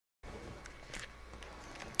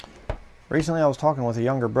Recently I was talking with a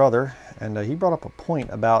younger brother, and he brought up a point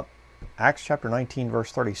about Acts chapter 19, verse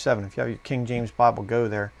 37. If you have your King James Bible, go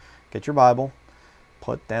there. Get your Bible.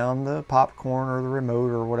 Put down the popcorn or the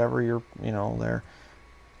remote or whatever you're, there.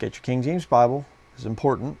 Get your King James Bible. It's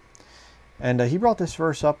important. And he brought this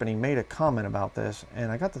verse up and he made a comment about this.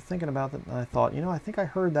 And I got to thinking about it and I thought, I think I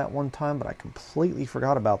heard that one time, but I completely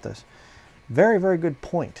forgot about this. Very, very good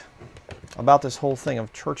point about this whole thing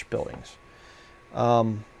of church buildings.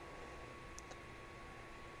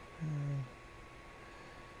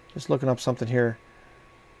 Just looking up something here.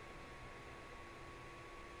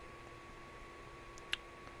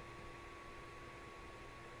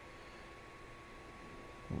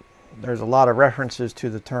 There's a lot of references to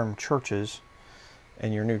the term churches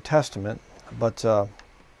in your New Testament, but where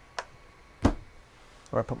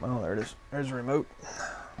I put my, oh, there it is. There's the remote. I'm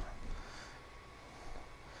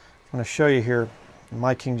going to show you here in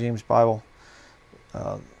my King James Bible.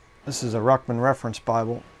 This is a Ruckman Reference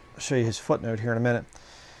Bible. I'll show you his footnote here in a minute.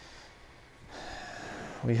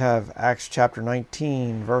 We have Acts chapter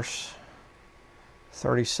 19, verse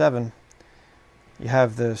 37. You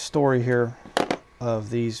have the story here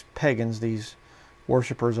of these pagans, these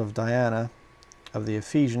worshippers of Diana, of the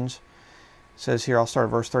Ephesians. It says here, I'll start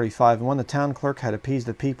at verse 35. And when the town clerk had appeased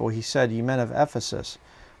the people, he said, Ye men of Ephesus,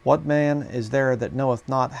 what man is there that knoweth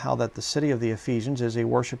not how that the city of the Ephesians is a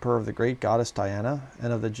worshipper of the great goddess Diana,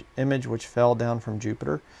 and of the image which fell down from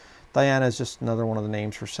Jupiter? Diana is just another one of the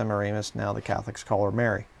names for Semiramis. Now the Catholics call her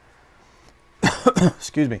Mary.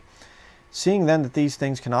 Excuse me. Seeing then that these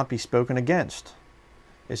things cannot be spoken against,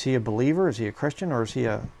 is he a believer? Is he a Christian? Or is he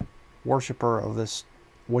a worshiper of this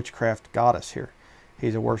witchcraft goddess here?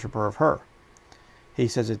 He's a worshiper of her. He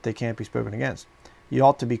says that they can't be spoken against. You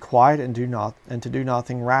ought to be quiet and to do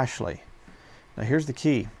nothing rashly. Now here's the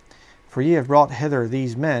key. For ye have brought hither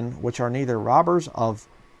these men, which are neither robbers of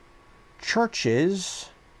churches,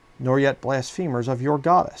 nor yet blasphemers of your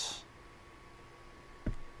goddess.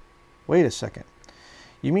 Wait a second.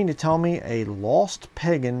 You mean to tell me a lost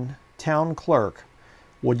pagan town clerk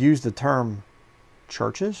would use the term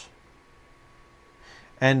churches?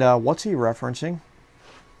 And what's he referencing?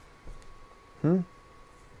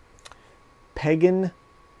 Pagan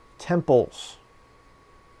temples.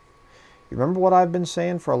 You remember what I've been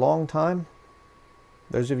saying for a long time?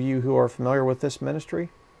 Those of you who are familiar with this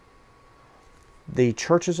ministry? The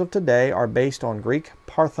churches of today are based on Greek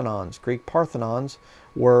Parthenons. Greek Parthenons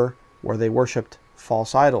were where they worshipped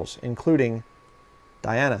false idols, including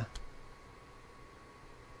Diana,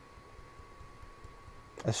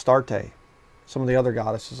 Astarte, some of the other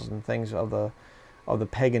goddesses and things of the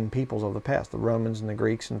pagan peoples of the past, the Romans and the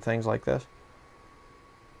Greeks and things like this.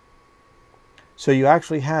 So you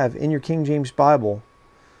actually have in your King James Bible,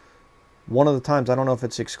 one of the times, I don't know if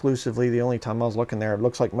it's exclusively the only time I was looking there, it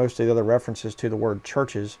looks like most of the other references to the word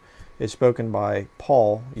churches is spoken by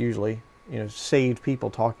Paul, usually, saved people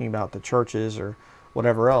talking about the churches or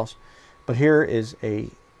whatever else. But here is a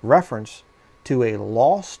reference to a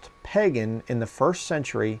lost pagan in the 1st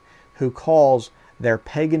century who calls their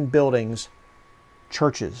pagan buildings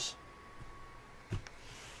churches.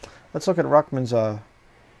 Let's look at Ruckman's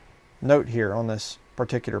note here on this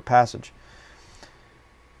particular passage.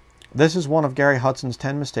 This is one of Gary Hudson's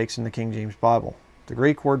 10 mistakes in the King James Bible. The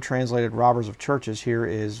Greek word translated robbers of churches here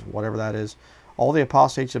is whatever that is. All the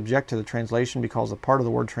apostates object to the translation because the part of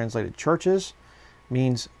the word translated churches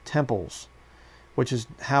means temples, which is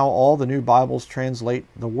how all the new Bibles translate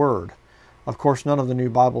the word. Of course, none of the new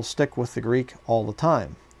Bibles stick with the Greek all the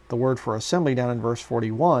time. The word for assembly down in verse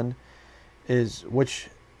 41 is which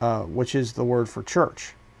is the word for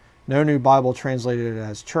church. No new Bible translated it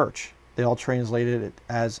as church. They all translated it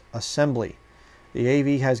as assembly. The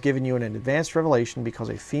AV has given you an advanced revelation because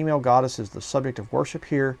a female goddess is the subject of worship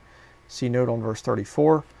here. See note on verse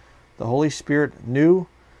 34. The Holy Spirit knew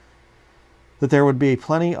that there would be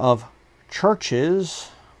plenty of churches,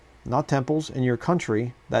 not temples, in your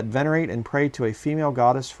country that venerate and pray to a female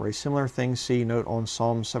goddess for a similar thing. See note on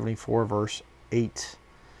Psalm 74, verse 8.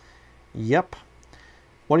 Yep.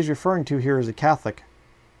 What he's referring to here is the Catholic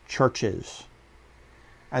churches.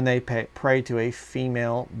 And they pray to a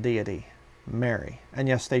female deity, Mary. And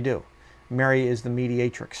yes, they do. Mary is the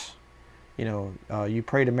mediatrix. You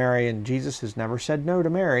pray to Mary, and Jesus has never said no to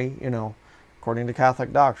Mary, according to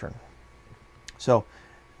Catholic doctrine. So,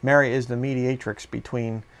 Mary is the mediatrix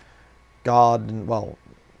between God and, well,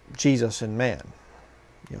 Jesus and man,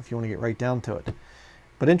 if you want to get right down to it.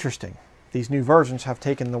 But interesting, these new versions have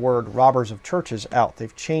taken the word robbers of churches out.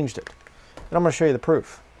 They've changed it. And I'm going to show you the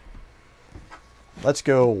proof. Let's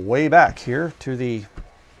go way back here to the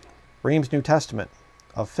Reims New Testament.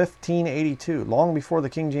 of 1582, long before the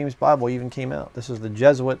King James Bible even came out. This is the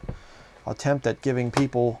Jesuit attempt at giving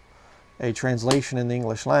people a translation in the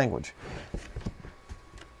English language.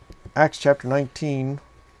 Acts chapter 19,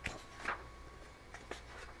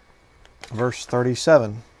 verse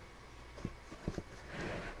 37.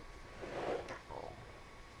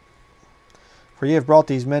 For ye have brought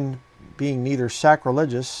these men, being neither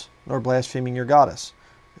sacrilegious nor blaspheming your goddess.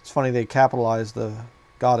 It's funny they capitalize the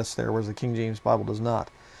goddess there, whereas the King James Bible does not.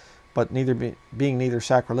 But being neither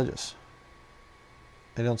sacrilegious.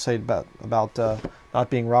 They don't say about not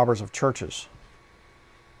being robbers of churches.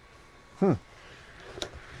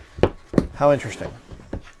 How interesting.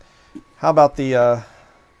 How about the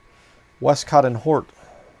Westcott and Hort?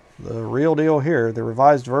 The real deal here, the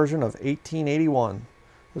revised version of 1881.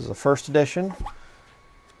 This is the first edition.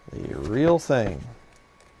 The real thing.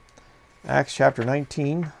 Acts chapter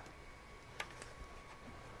 19.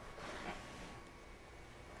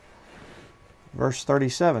 Verse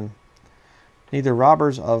 37. Neither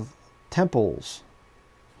robbers of temples.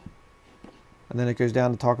 And then it goes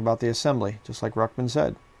down to talk about the assembly, just like Ruckman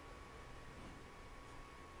said.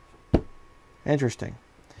 Interesting.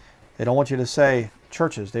 They don't want you to say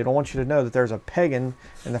churches. They don't want you to know that there's a pagan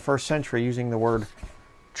in the first century using the word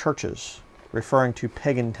churches, referring to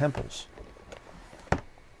pagan temples.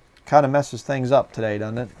 Kind of messes things up today,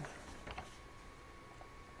 doesn't it?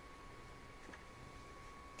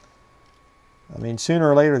 I mean, sooner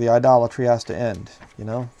or later the idolatry has to end. You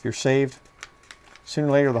know, if you're saved, sooner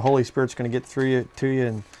or later the Holy Spirit's going to get through to you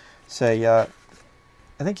and say, I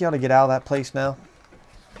think you ought to get out of that place now.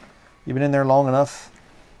 You've been in there long enough,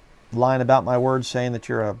 lying about my words, saying that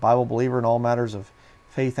you're a Bible believer in all matters of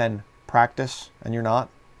faith and practice, and you're not.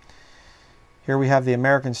 Here we have the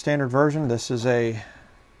American Standard Version. This is a,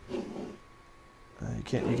 you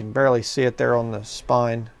can barely see it there on the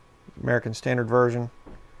spine. American Standard Version,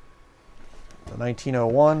 the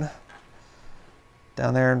 1901.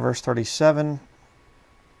 Down there in verse 37,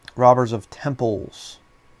 robbers of temples,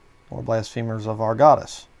 or blasphemers of our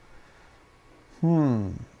goddess.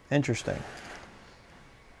 Interesting.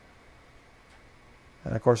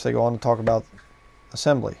 And of course they go on to talk about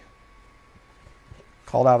assembly.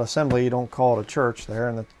 Called out assembly, you don't call it a church there.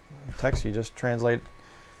 In the text you just translate,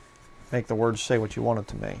 make the words say what you want it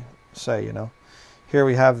to say, you know. Here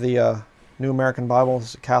we have the New American Bible. This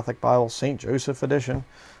is a Catholic Bible, St. Joseph edition.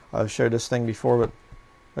 I've showed this thing before, but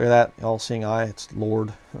look at that, all-seeing eye. It's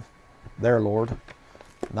Lord, their Lord,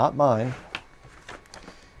 not mine.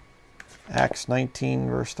 Acts 19,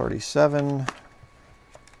 verse 37.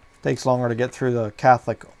 Takes longer to get through the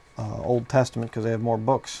Catholic Old Testament because they have more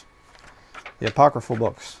books. The apocryphal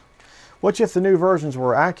books. Which, if the new versions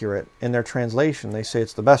were accurate in their translation, they say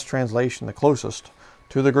it's the best translation, the closest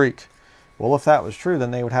to the Greek. Well, if that was true,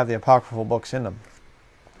 then they would have the apocryphal books in them.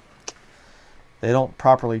 They don't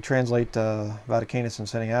properly translate Vaticanus and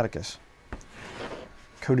Sinaiticus.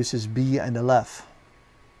 Codices B and Aleph.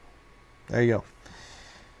 There you go.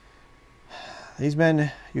 These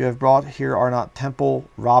men you have brought here are not temple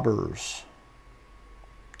robbers.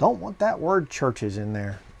 Don't want that word churches in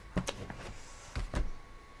there.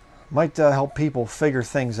 Might help people figure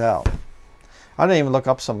things out. I didn't even look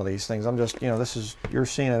up some of these things. I'm just, this is, you're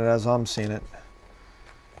seeing it as I'm seeing it.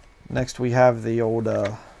 Next we have the old,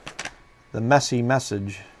 the messy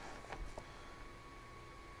message.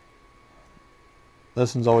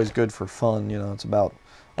 This one's always good for fun, it's about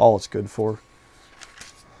all it's good for.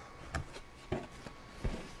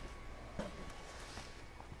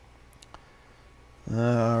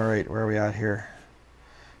 Alright, where are we at here?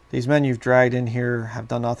 These men you've dragged in here have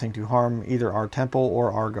done nothing to harm either our temple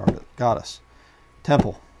or our goddess.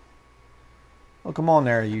 Temple. Oh, come on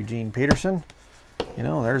there, Eugene Peterson.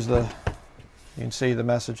 There's you can see the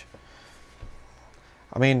message.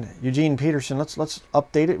 I mean, Eugene Peterson, let's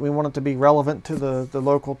update it. We want it to be relevant to the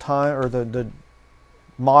local time, or the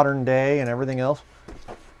modern day and everything else.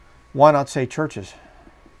 Why not say churches?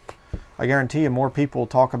 I guarantee you more people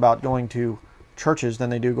talk about going to churches than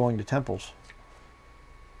they do going to temples.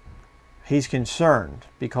 He's concerned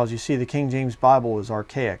because, you see, the King James Bible is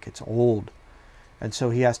archaic. It's old. And so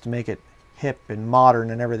he has to make it hip and modern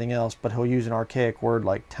and everything else, but he'll use an archaic word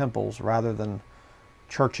like temples rather than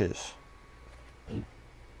churches.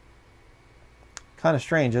 Kind of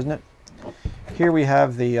strange, isn't it? Here we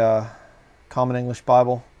have the Common English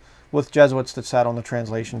Bible with Jesuits that sat on the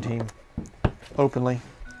translation team openly.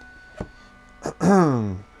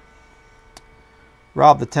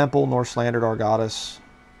 Robbed the temple nor slandered our goddess.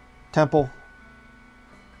 Temple,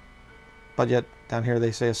 but yet down here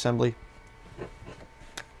they say assembly.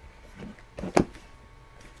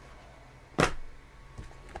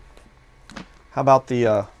 How about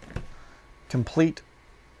the complete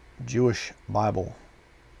Jewish Bible?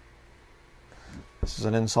 This is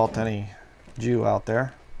an insult to any Jew out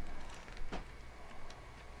there.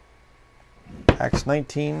 Acts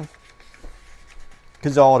 19,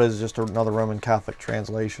 because all it is just another Roman Catholic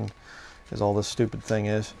translation, is all this stupid thing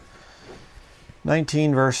is.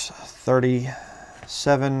 19 verse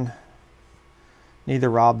 37, neither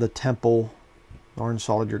robbed the temple nor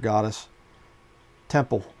insulted your goddess.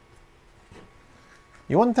 Temple.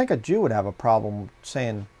 You wouldn't think a Jew would have a problem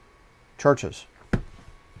saying churches.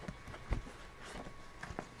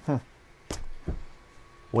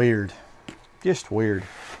 Weird. Just weird.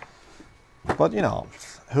 But, you know,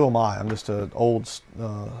 who am I? I'm just an old,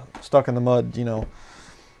 stuck in the mud, you know,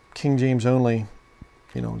 King James only,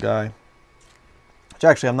 you know, guy. Which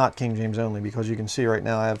actually I'm not King James only, because you can see right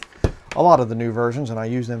now I have a lot of the new versions and I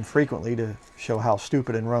use them frequently to show how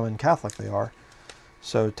stupid and Roman Catholic they are.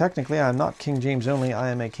 So technically I'm not King James only, I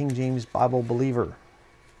am a King James Bible believer.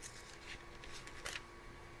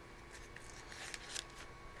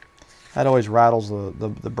 That always rattles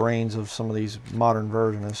the brains of some of these modern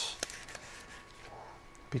versionists.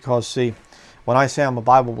 Because, see, when I say I'm a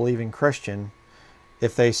Bible-believing Christian,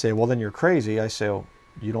 if they say, well, then you're crazy, I say, oh,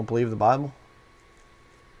 you don't believe the Bible?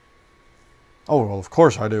 Oh, well, of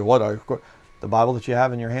course I do. What? The Bible that you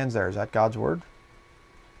have in your hands there, is that God's Word?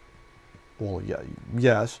 Well, yeah,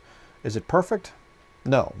 yes. Is it perfect?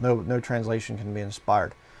 No. No translation can be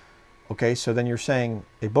inspired. Okay, so then you're saying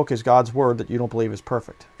a book is God's Word that you don't believe is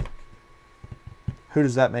perfect. Who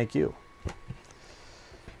does that make you?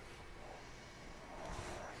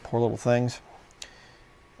 Poor little things.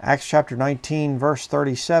 Acts chapter 19, verse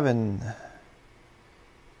 37.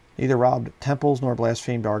 Neither robbed temples nor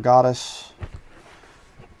blasphemed our goddess.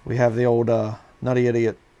 We have the old nutty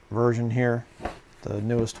idiot version here, the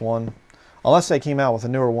newest one. Unless they came out with a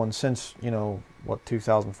newer one since, you know, what,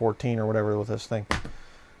 2014 or whatever with this thing.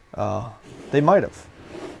 They might have.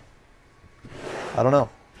 I don't know.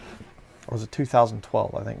 Or was it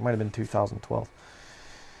 2012? I think it might have been 2012.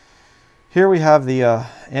 Here we have the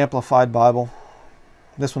Amplified Bible.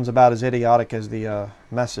 This one's about as idiotic as the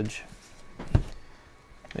Message.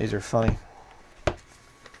 These are funny.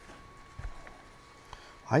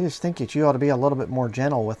 I just think that you ought to be a little bit more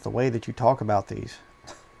gentle with the way that you talk about these.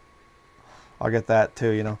 I'll get that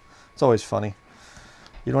too, you know. It's always funny.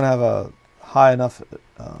 You don't have a high enough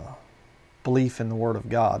belief in the Word of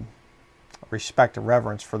God, respect and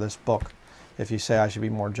reverence for this book, if you say I should be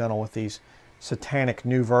more gentle with these satanic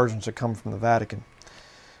new versions that come from the Vatican.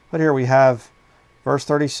 But here we have verse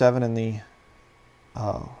 37 in the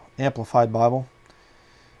Amplified Bible.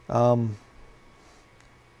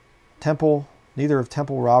 Temple, neither of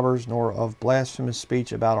temple robbers nor of blasphemous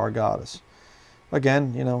speech about our goddess.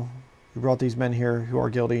 Again, you know, we brought these men here who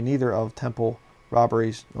are guilty neither of temple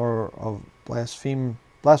robberies nor of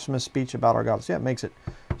blasphemous speech about our goddess. Yeah, it makes it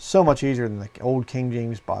so much easier than the old King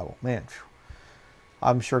James Bible. Man,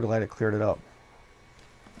 I'm sure glad it cleared it up.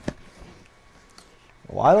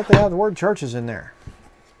 Why don't they have the word churches in there?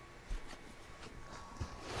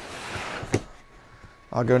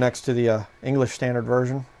 I'll go next to the English Standard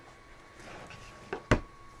Version.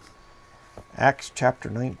 Acts chapter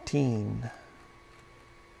 19.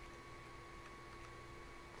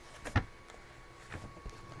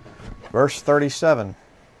 Verse 37.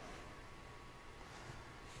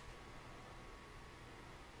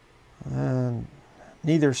 And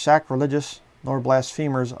neither sacrilegious nor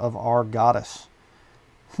blasphemers of our goddess.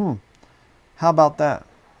 How about that?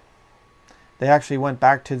 They actually went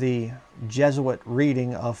back to the Jesuit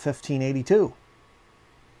reading of 1582.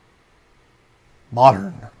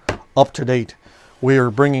 Modern, up to date. We are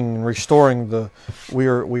bringing and restoring the. We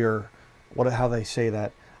are. How they say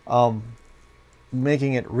that?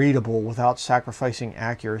 Making it readable without sacrificing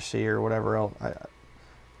accuracy or whatever else.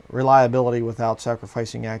 Reliability without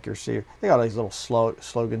sacrificing accuracy. They got these little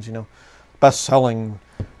slogans, you know. Best selling,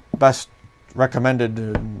 best recommended.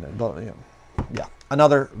 Yeah.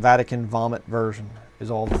 Another Vatican vomit version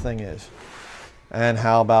is all the thing is. And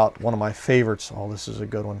how about one of my favorites? Oh, this is a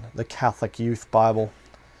good one. The Catholic Youth Bible.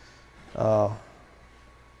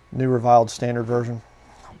 New Revised Standard Version.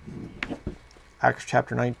 Acts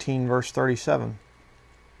chapter 19, verse 37.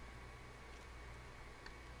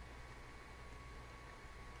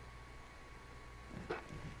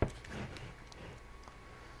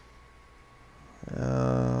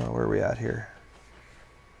 Where are we at here?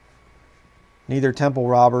 Neither temple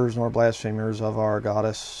robbers nor blasphemers of our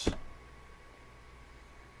goddess.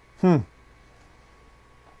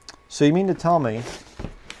 So you mean to tell me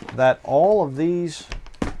that all of these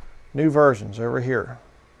new versions over here,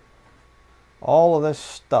 all of this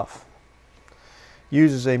stuff,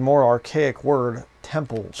 uses a more archaic word,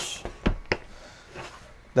 temples,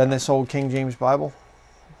 than this old King James Bible?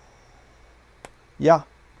 Yeah,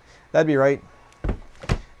 that'd be right.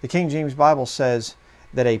 The King James Bible says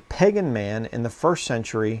that a pagan man in the 1st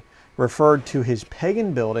century referred to his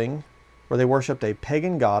pagan building, where they worshipped a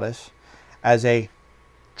pagan goddess, as a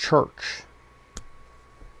church.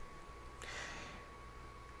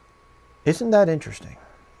 Isn't that interesting?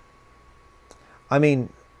 I mean,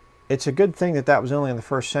 it's a good thing that that was only in the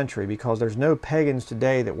 1st century, because there's no pagans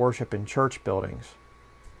today that worship in church buildings.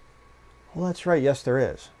 Well, that's right. Yes, there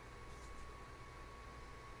is.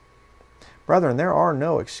 Brethren, there are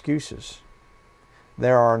no excuses.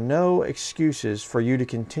 There are no excuses for you to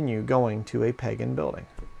continue going to a pagan building.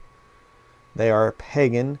 They are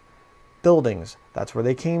pagan buildings. That's where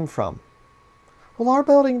they came from. Well, our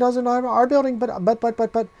building doesn't, our building,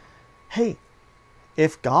 but, hey,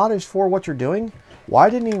 if God is for what you're doing, why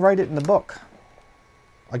didn't he write it in the book?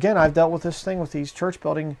 Again, I've dealt with this thing with these church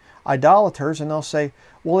building idolaters, and they'll say,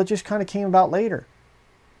 well, it just kind of came about later.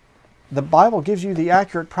 The Bible gives you the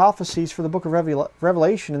accurate prophecies for the book of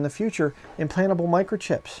Revelation in the future, implantable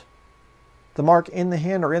microchips. The mark in the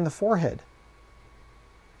hand or in the forehead.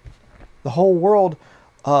 The whole world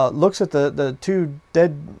looks at the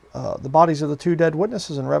bodies of the 2 dead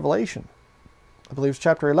witnesses in Revelation. I believe it's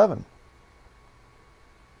chapter 11.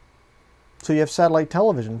 So you have satellite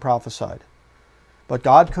television prophesied. But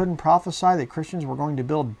God couldn't prophesy that Christians were going to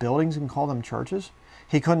build buildings and call them churches?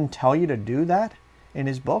 He couldn't tell you to do that in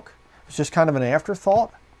his book? It's just kind of an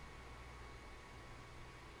afterthought?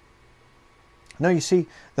 No, you see,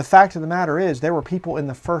 the fact of the matter is there were people in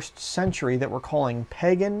the 1st century that were calling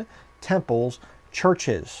pagan temples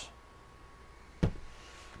churches.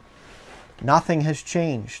 Nothing has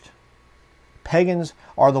changed. Pagans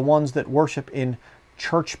are the ones that worship in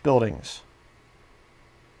church buildings.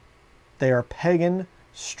 They are pagan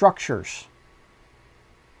structures.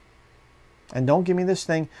 And don't give me this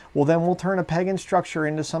thing, well, then we'll turn a pagan structure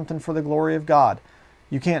into something for the glory of God.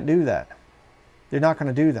 You can't do that. You're not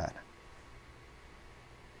going to do that.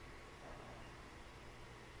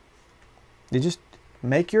 You just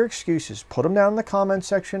make your excuses. Put them down in the comment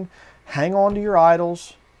section. Hang on to your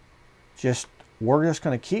idols. We're just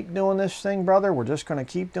going to keep doing this thing, brother. We're just going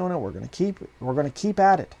to keep doing it. We're going to keep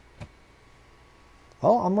at it.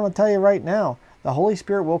 Well, I'm going to tell you right now, the Holy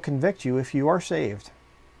Spirit will convict you if you are saved.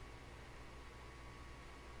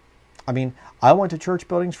 I mean, I went to church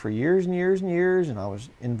buildings for years and years and years, and I was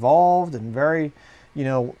involved and very,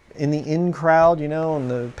 in the in crowd, and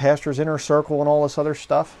the pastor's inner circle and all this other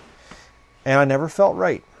stuff. And I never felt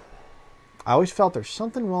right. I always felt there's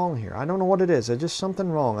something wrong here. I don't know what it is. There's just something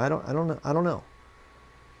wrong. I don't know.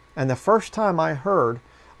 And the first time I heard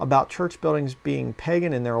about church buildings being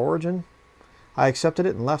pagan in their origin, I accepted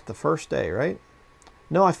it and left the first day, right?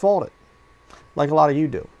 No, I fought it, like a lot of you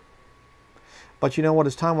do. But you know what?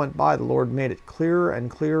 As time went by, the Lord made it clearer and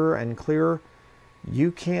clearer and clearer.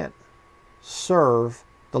 You can't serve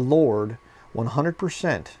the Lord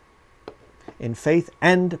 100% in faith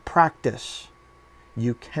and practice.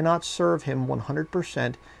 You cannot serve him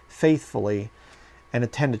 100% faithfully and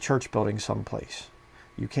attend a church building someplace.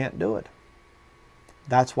 You can't do it.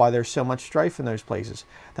 That's why there's so much strife in those places.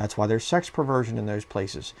 That's why there's sex perversion in those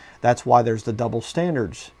places. That's why there's the double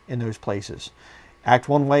standards in those places. Act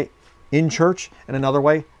one way in church and another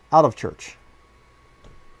way out of church.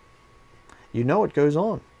 You know it goes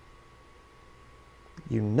on.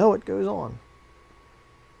 You know it goes on.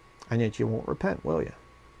 And yet you won't repent, will you?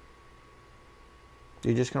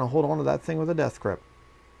 You're just going to hold on to that thing with a death grip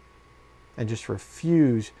and just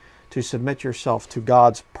refuse to submit yourself to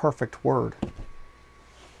God's perfect word.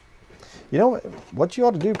 You know what you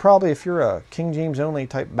ought to do probably if you're a King James only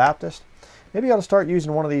type Baptist? Maybe you ought to start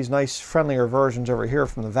using one of these nice friendlier versions over here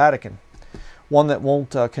from the Vatican. One that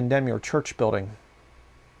won't condemn your church building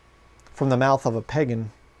from the mouth of a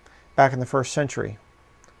pagan back in the 1st century,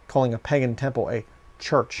 calling a pagan temple a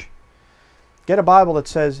church. Get a Bible that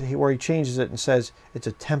says, where he changes it and says it's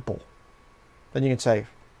a temple. Then you can say,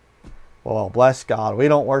 well, bless God, we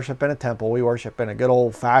don't worship in a temple. We worship in a good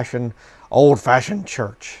old-fashioned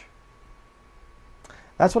church.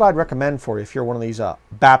 That's what I'd recommend for you if you're one of these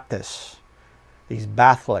Baptists, these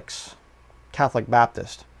Catholics, Catholic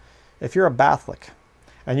Baptist. If you're a Catholic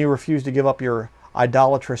and you refuse to give up your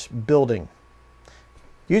idolatrous building,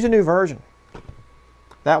 use a new version.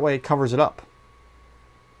 That way it covers it up.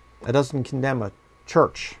 It doesn't condemn a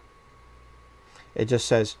church. It just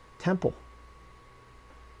says temple.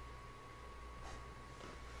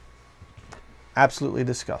 Absolutely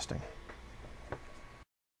disgusting.